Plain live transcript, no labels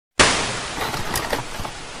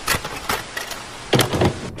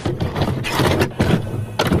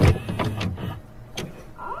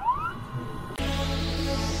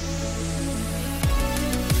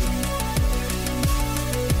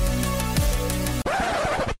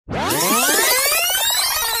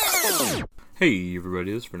Hey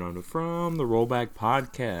everybody, this is Fernando from the Rollback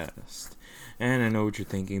Podcast. And I know what you're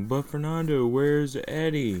thinking, but Fernando, where's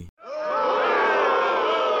Eddie?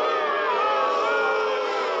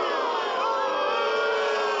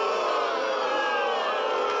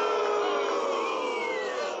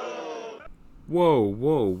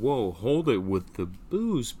 Whoa, hold it with the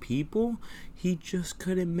booze, people. He just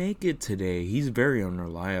couldn't make it today. He's very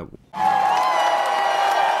unreliable.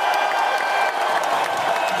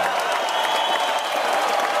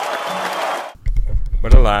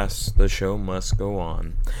 But alas, the show must go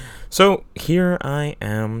on. So here I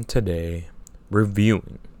am today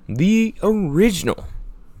reviewing the original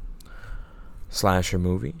slasher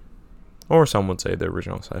movie, or some would say the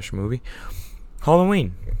original slasher movie,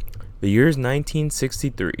 Halloween. The year is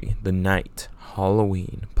 1963, the night,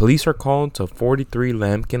 Halloween. Police are called to 43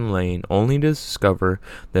 Lambkin Lane only to discover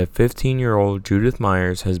that 15-year-old Judith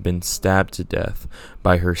Myers has been stabbed to death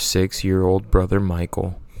by her 6-year-old brother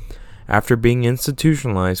Michael. After being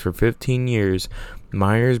institutionalized for 15 years,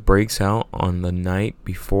 Myers breaks out on the night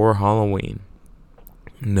before Halloween.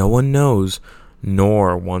 No one knows,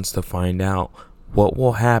 nor wants to find out, what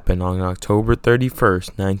will happen on October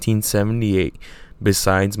 31st, 1978,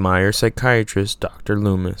 besides Myers' psychiatrist, Dr.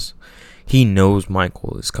 Loomis. He knows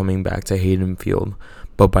Michael is coming back to Haydenfield,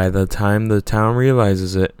 but by the time the town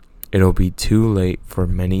realizes it, it'll be too late for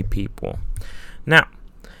many people. Now,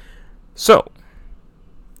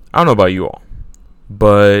 I don't know about you all,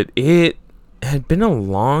 but it had been a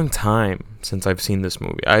long time since I've seen this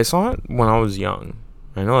movie. I saw it when I was young.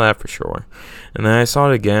 I know that for sure. And then I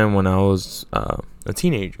saw it again when I was a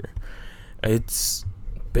teenager. It's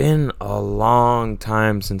been a long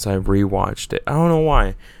time since I've rewatched it. I don't know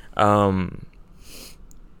why.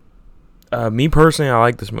 Me personally, I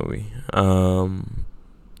like this movie.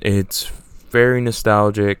 It's very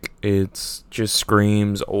nostalgic. It just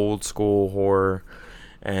screams old school horror.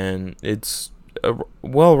 And it's a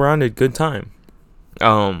well-rounded good time.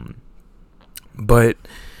 But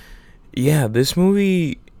yeah, this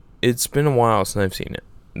movie, it's been a while since I've seen it.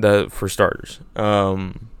 That for starters.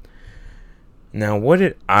 Now, what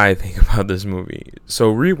did I think about this movie?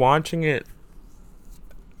 So rewatching it,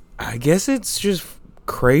 I guess it's just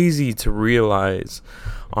crazy to realize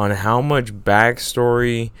on how much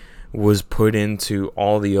backstory was put into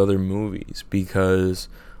all the other movies, because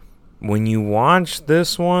when you watch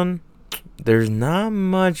this one, there's not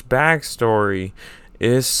much backstory,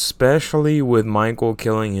 especially with Michael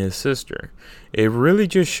killing his sister. It really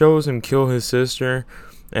just shows him kill his sister,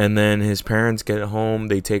 and then his parents get home,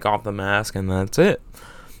 they take off the mask, and that's it.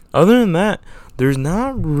 Other than that, there's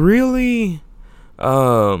not really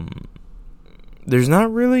like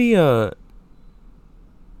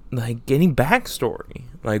any backstory.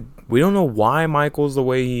 Like, we don't know why Michael's the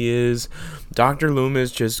way he is. Dr.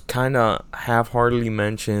 Loomis just kind of half-heartedly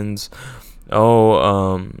mentions,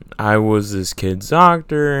 I was this kid's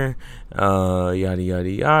doctor, yada yada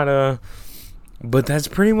yada. But that's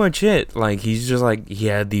pretty much it. Like, he's just like, he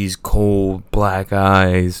had these cold black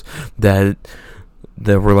eyes that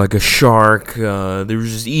were like a shark. There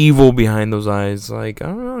was just evil behind those eyes. Like, I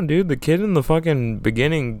don't know, dude. The kid in the fucking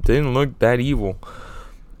beginning didn't look that evil.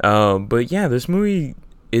 But yeah, this movie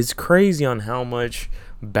is crazy on how much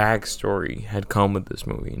backstory had come with this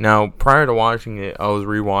movie. Now, prior to watching it, I was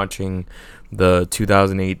rewatching the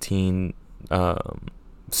 2018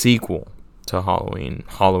 sequel to Halloween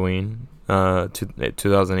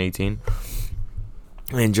 2018.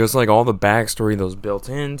 And just like all the backstory that was built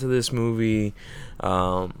into this movie,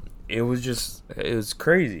 it was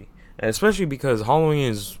crazy. And especially because Halloween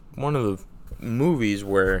is one of the movies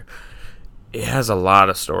where it has a lot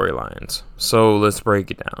of storylines. So let's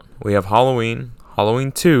break it down. We have Halloween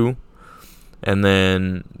 2, and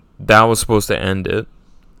then that was supposed to end it.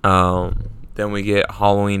 Then we get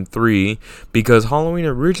Halloween 3, because Halloween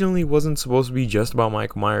originally wasn't supposed to be just about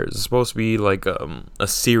Michael Myers. It's supposed to be like a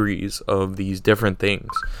series of these different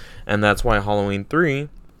things. And that's why Halloween 3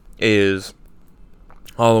 is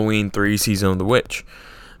Halloween 3 Season of the Witch.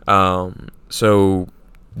 So,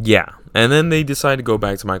 yeah. And then they decide to go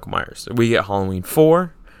back to Michael Myers. We get Halloween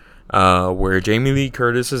 4, where Jamie Lee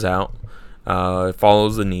Curtis is out. It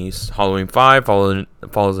follows the niece. Halloween 5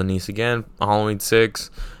 follows the niece again. Halloween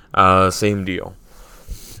 6, same deal.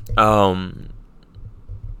 And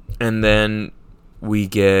then we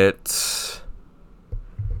get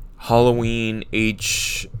Halloween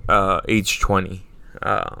H20,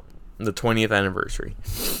 the 20th anniversary.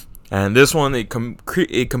 And this one, it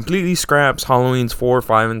completely scraps Halloween's 4,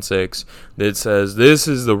 5, and 6. That says this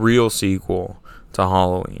is the real sequel to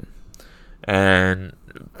Halloween. And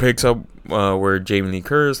picks up where Jamie Lee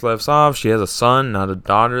Curtis left off. She has a son, not a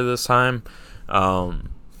daughter this time. Um,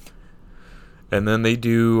 and then they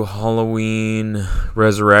do Halloween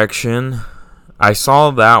Resurrection. I saw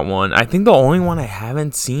that one. I think the only one I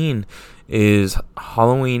haven't seen is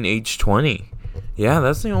Halloween H20. Yeah,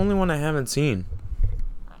 that's the only one I haven't seen.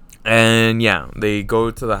 And yeah, they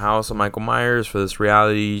go to the house of Michael Myers for this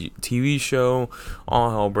reality TV show.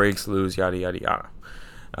 All hell breaks loose, yada yada yada.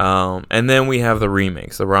 And then we have the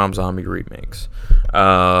remakes, the Rob Zombie remakes,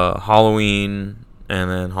 Halloween, and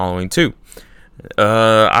then Halloween 2.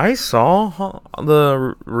 I saw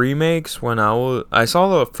the remakes when I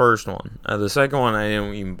saw the first one. The second one I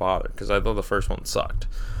didn't even bother because I thought the first one sucked.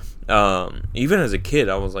 Even as a kid,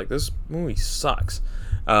 I was like, this movie sucks.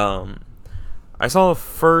 I saw the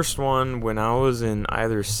first one when I was in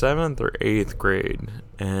either 7th or 8th grade,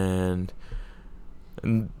 and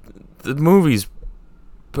the movie's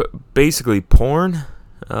basically porn.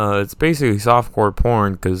 It's basically softcore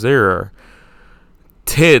porn because there are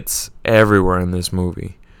tits everywhere in this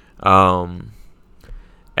movie. And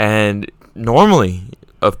normally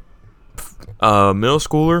a middle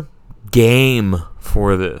schooler game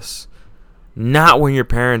for this. Not when your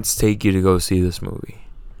parents take you to go see this movie.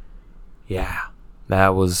 Yeah,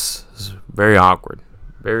 that was very awkward.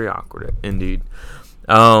 Very awkward indeed.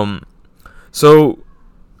 So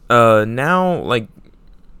now, like,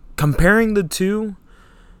 comparing the two,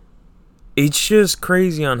 it's just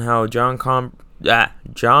crazy on how John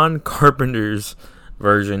Carpenter's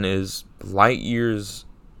version is light years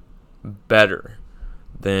better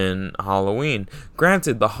than Halloween.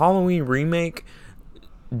 Granted, the Halloween remake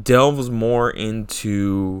delves more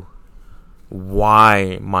into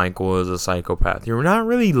why Michael is a psychopath. You're not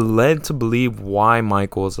really led to believe why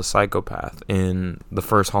Michael is a psychopath in the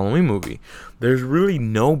first Halloween movie. There's really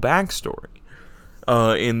no backstory.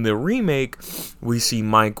 In the remake, we see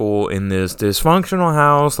Michael in this dysfunctional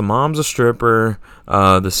house. The mom's a stripper.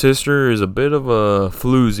 The sister is a bit of a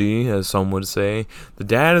floozy, as some would say. The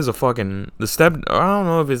dad is I don't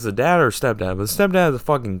know if it's the dad or stepdad, but the stepdad is a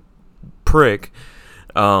fucking prick.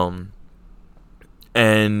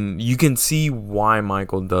 And you can see why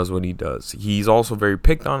Michael does what he does. He's also very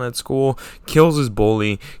picked on at school, kills his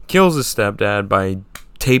bully, kills his stepdad by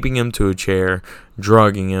taping him to a chair,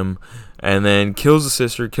 drugging him, and then kills the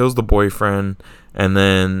sister, kills the boyfriend, and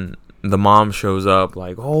then the mom shows up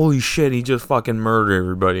like, holy shit, he just fucking murdered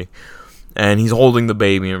everybody. And he's holding the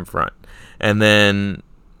baby in front. And then,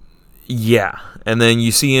 yeah. And then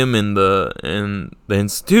you see him in the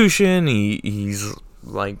institution. He's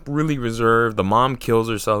like really reserved. The mom kills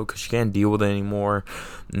herself because she can't deal with it anymore.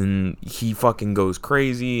 And he fucking goes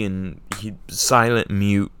crazy and he silent,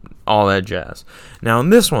 mute, all that jazz. Now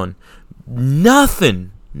in this one,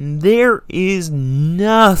 nothing. There is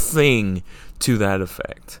nothing to that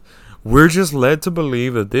effect. We're just led to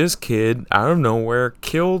believe that this kid, out of nowhere,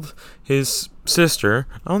 killed his sister.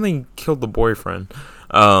 I don't think he killed the boyfriend.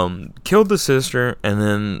 Killed the sister, and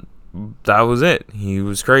then that was it. He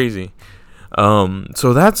was crazy.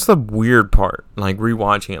 So that's the weird part. Like,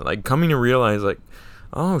 rewatching it. Like, coming to realize, like,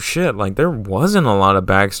 oh, shit. Like, there wasn't a lot of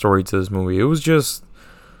backstory to this movie. It was just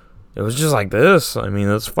like this. I mean,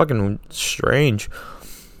 that's fucking strange.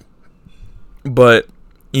 But,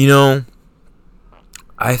 you know,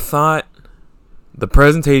 I thought the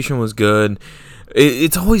presentation was good.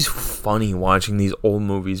 It's always funny watching these old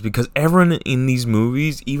movies because everyone in these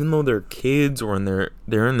movies, even though they're kids or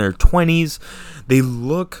they're in their 20s, they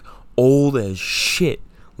look old as shit.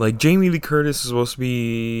 Like, Jamie Lee Curtis is supposed to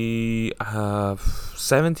be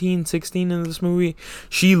 17, 16 in this movie.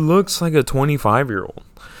 She looks like a 25-year-old.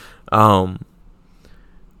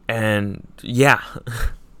 And, yeah.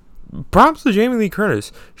 Props to Jamie Lee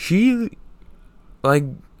Curtis. She, like,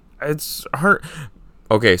 it's her.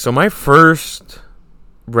 Okay, so my first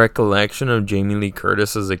recollection of Jamie Lee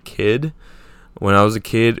Curtis as a kid, when I was a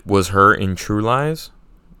kid, was her in True Lies.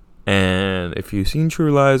 And if you've seen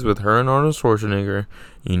True Lies with her and Arnold Schwarzenegger,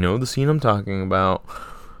 you know the scene I'm talking about.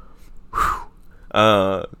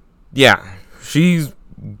 Yeah, she's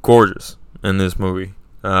gorgeous in this movie.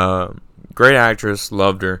 Great actress,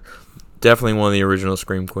 loved her. Definitely one of the original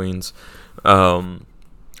Scream Queens. But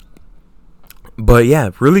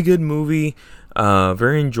yeah, really good movie.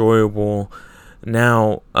 Very enjoyable.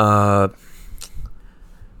 Now,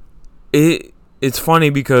 it's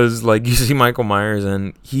funny because, like, you see Michael Myers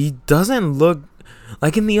and he doesn't look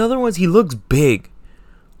like in the other ones. He looks big.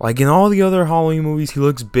 Like in all the other Halloween movies, he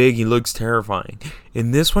looks big. He looks terrifying. In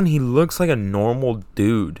this one, he looks like a normal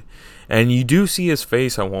dude. And you do see his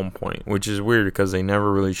face at one point, which is weird because they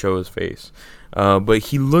never really show his face. But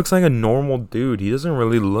he looks like a normal dude. He doesn't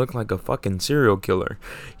really look like a fucking serial killer.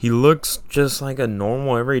 He looks just like a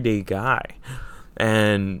normal, everyday guy.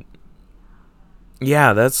 And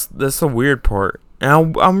yeah, that's the weird part.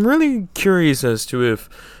 Now I'm really curious as to if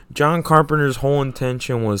John Carpenter's whole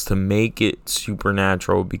intention was to make it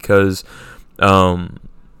supernatural, because um,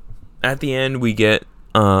 at the end we get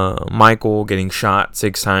Michael getting shot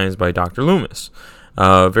 6 times by Dr. Loomis.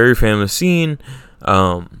 Very famous scene,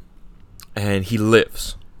 and he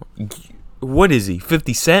lives. What is he,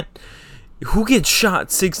 50 Cent? Who gets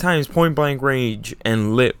shot 6 times point blank range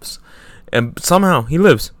and lives? And somehow he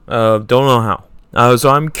lives. Don't know how. So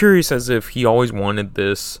I'm curious as if he always wanted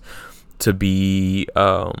this to be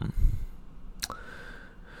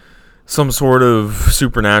some sort of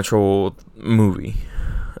supernatural movie.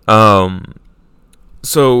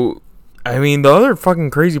 So, I mean, the other fucking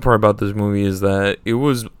crazy part about this movie is that it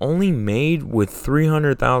was only made with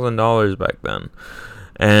 $300,000 back then.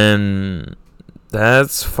 And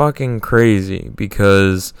that's fucking crazy,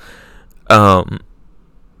 because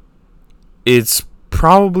it's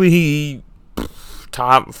probably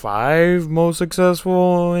top 5 most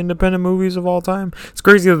successful independent movies of all time. It's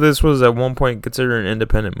crazy that this was at one point considered an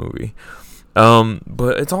independent movie.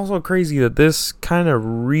 But it's also crazy that this kind of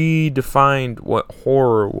redefined what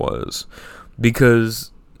horror was,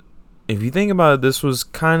 because if you think about it, this was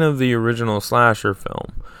kind of the original slasher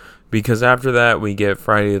film, because after that we get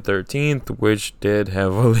Friday the 13th, which did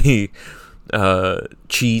heavily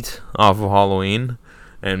cheat off of Halloween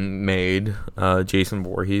and made Jason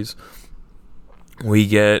Voorhees. We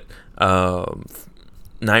get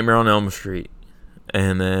Nightmare on Elm Street,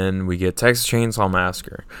 and then we get Texas Chainsaw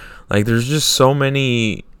Massacre. Like, there's just so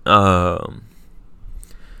many there's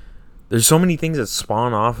so many things that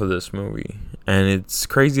spawn off of this movie, and it's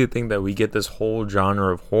crazy to think that we get this whole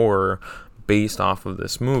genre of horror based off of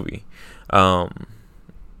this movie. And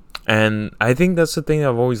I think that's the thing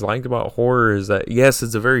I've always liked about horror, is that yes,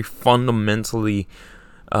 it's a very fundamentally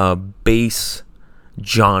base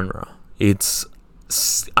genre. It's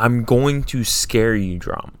I'm going to scare you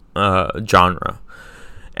genre,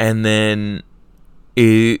 and then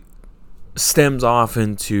it stems off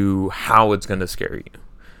into how it's going to scare you,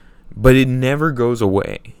 but it never goes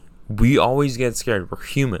away. We always get scared. We're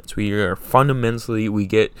humans. We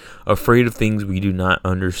get afraid of things we do not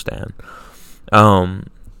understand.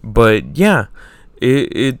 But yeah,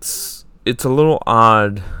 it's a little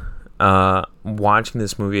odd watching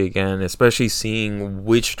this movie again, especially seeing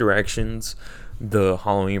which directions the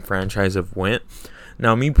Halloween franchise have went.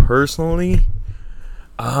 Now, me personally,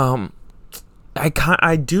 I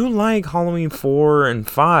do like Halloween 4 and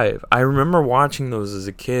 5. I remember watching those as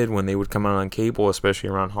a kid when they would come out on cable, especially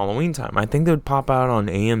around Halloween time. I think they would pop out on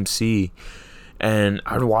AMC, and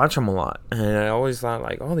I'd watch them a lot. And I always thought,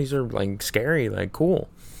 like, oh, these are, like, scary, like, cool.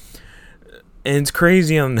 And it's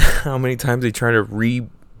crazy on how many times they try to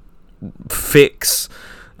fix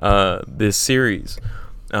this series.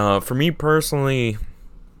 For me personally,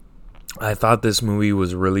 I thought this movie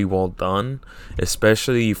was really well done,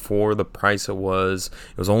 especially for the price it was.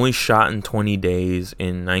 It was only shot in 20 days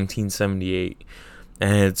in 1978,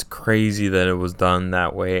 and it's crazy that it was done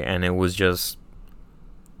that way, and it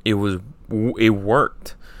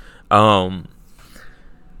worked. And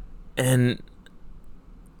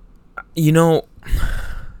you know,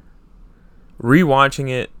 rewatching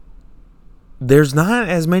it, there's not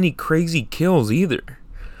as many crazy kills either.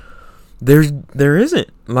 There isn't,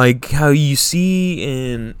 like how you see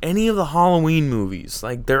in any of the Halloween movies.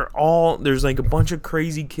 Like, there's like a bunch of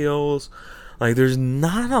crazy kills. Like, there's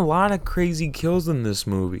not a lot of crazy kills in this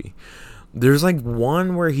movie. There's like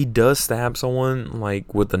one where he does stab someone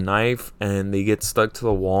like with a knife and they get stuck to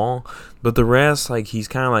the wall, but the rest, like, he's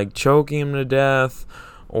kind of like choking him to death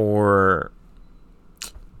or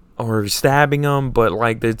stabbing him, but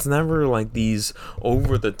like it's never like these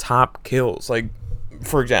over the top kills. Like,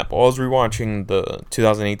 for example, I was rewatching the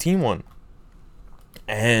 2018 one,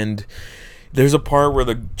 and there's a part where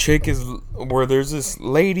there's this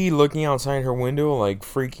lady looking outside her window, like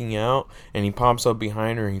freaking out, and he pops up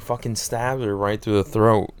behind her and he fucking stabs her right through the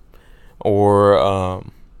throat. Or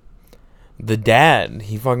the dad,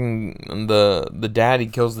 he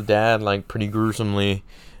kills the dad like pretty gruesomely.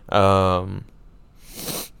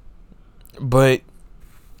 But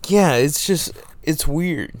yeah, it's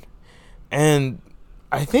weird. And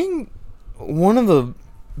I think one of the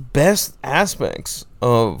best aspects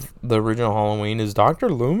of the original Halloween is Dr.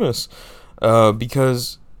 Loomis,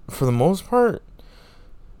 because for the most part,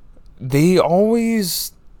 he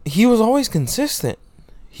was always consistent.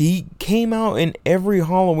 He came out in every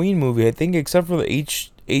Halloween movie, I think, except for the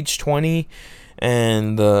H20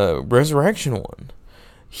 and the Resurrection one.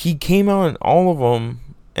 He came out in all of them,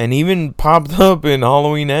 and even popped up in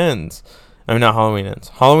Halloween Ends. I mean, not Halloween Ends.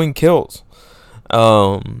 Halloween Kills.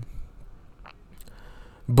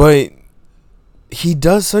 But he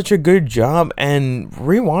does such a good job, and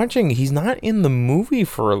rewatching, he's not in the movie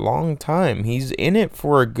for a long time. He's in it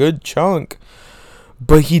for a good chunk,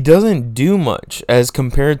 but he doesn't do much as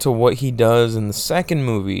compared to what he does in the second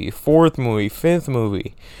movie, fourth movie, fifth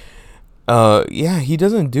movie. Yeah, he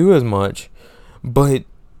doesn't do as much, but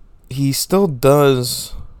he still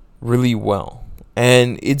does really well.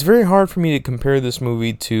 And it's very hard for me to compare this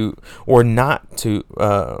movie to, or not to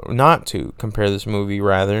compare this movie,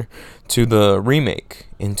 rather, to the remake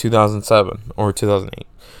in 2007 or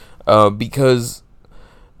 2008. Because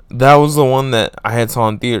that was the one that I had saw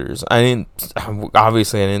in theaters. I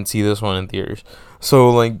didn't see this one in theaters. So,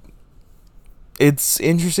 like, it's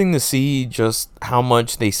interesting to see just how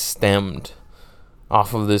much they stemmed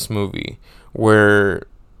off of this movie. Where,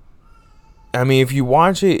 I mean, if you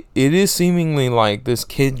watch it, it is seemingly like this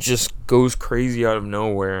kid just goes crazy out of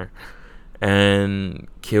nowhere and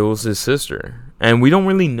kills his sister. And we don't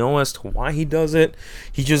really know as to why he does it.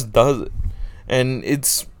 He just does it. And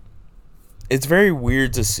it's very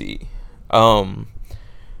weird to see.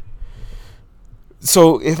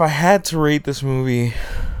 So if I had to rate this movie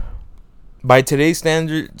by today's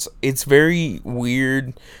standards, it's very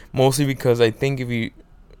weird. Mostly because I think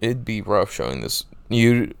it'd be rough showing this.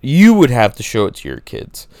 You would have to show it to your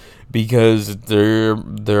kids, because there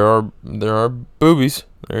are boobies.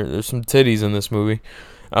 There's some titties in this movie,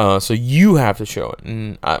 so you have to show it.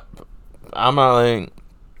 And I'm not letting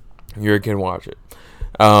your kid watch it.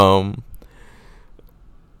 So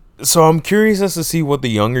I'm curious as to see what the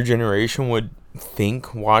younger generation would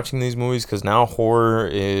think watching these movies, because now horror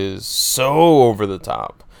is so over the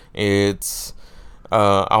top. It's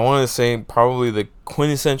I want to say probably the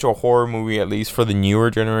quintessential horror movie, at least for the newer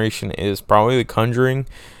generation, is probably The Conjuring.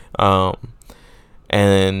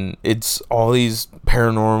 And it's all these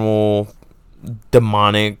paranormal,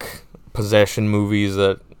 demonic possession movies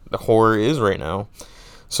that the horror is right now.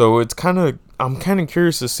 So I'm kind of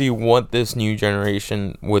curious to see what this new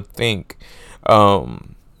generation would think. I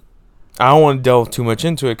don't want to delve too much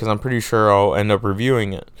into it because I'm pretty sure I'll end up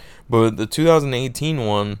reviewing it. But the 2018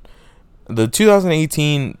 one, the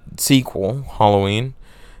 2018 sequel, Halloween,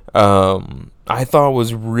 I thought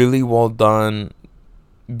was really well done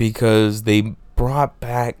because they brought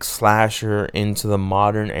back slasher into the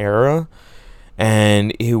modern era,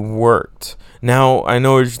 and it worked. Now, I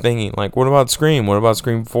know what you're thinking, like, what about Scream? What about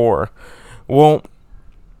Scream 4? Well,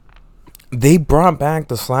 they brought back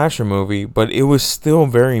the slasher movie, but it was still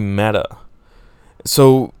very meta.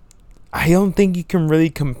 So I don't think you can really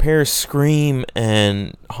compare Scream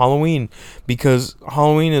and Halloween, because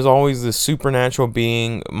Halloween is always the supernatural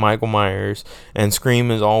being, Michael Myers, and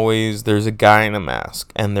Scream is always there's a guy in a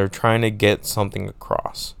mask and they're trying to get something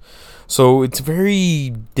across. So it's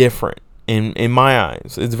very different in my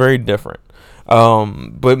eyes. It's very different.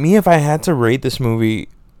 But me, if I had to rate this movie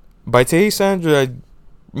by today's standards, I'd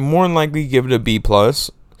more than likely give it a B+.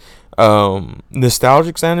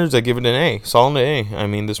 Nostalgic standards, I give it an A, solid A. I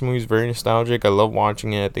mean, this movie's very nostalgic. I love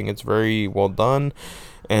watching it. I think it's very well done,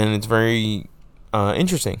 and it's very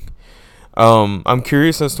interesting. I'm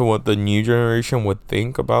curious as to what the new generation would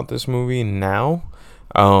think about this movie now,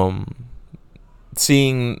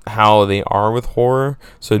 seeing how they are with horror.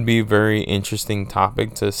 So it'd be a very interesting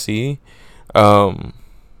topic to see. But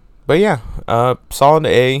yeah, solid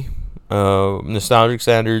A. Nostalgic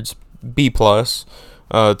standards, B+.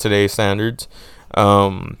 Today's standards.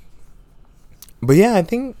 But yeah, I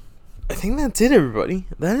think that's it, everybody.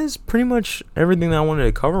 That is pretty much everything that I wanted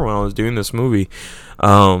to cover when I was doing this movie.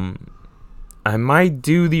 I might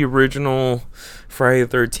do the original Friday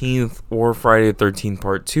the 13th or Friday the 13th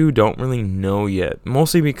Part 2. Don't really know yet.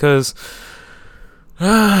 Mostly because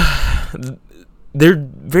they're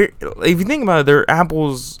very, if you think about it, they're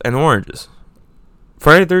apples and oranges.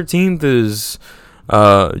 Friday the 13th is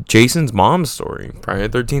Jason's mom's story. Friday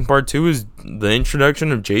the 13th Part 2 is the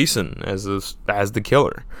introduction of Jason as the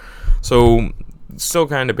killer. So, still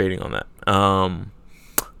kind of debating on that.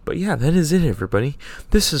 But yeah, that is it, everybody.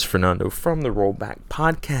 This is Fernando from the Rollback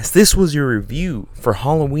Podcast. This was your review for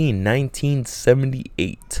Halloween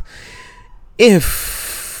 1978.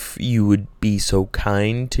 If you would be so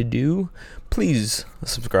kind to do, please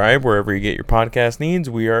subscribe wherever you get your podcast needs.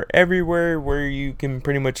 We are everywhere where you can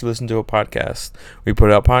pretty much listen to a podcast. We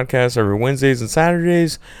put out podcasts every Wednesdays and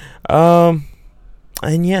Saturdays. And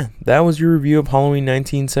yeah, that was your review of Halloween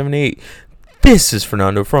 1978. This is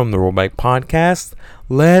Fernando from the Rollback Podcast.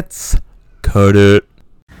 Let's cut it.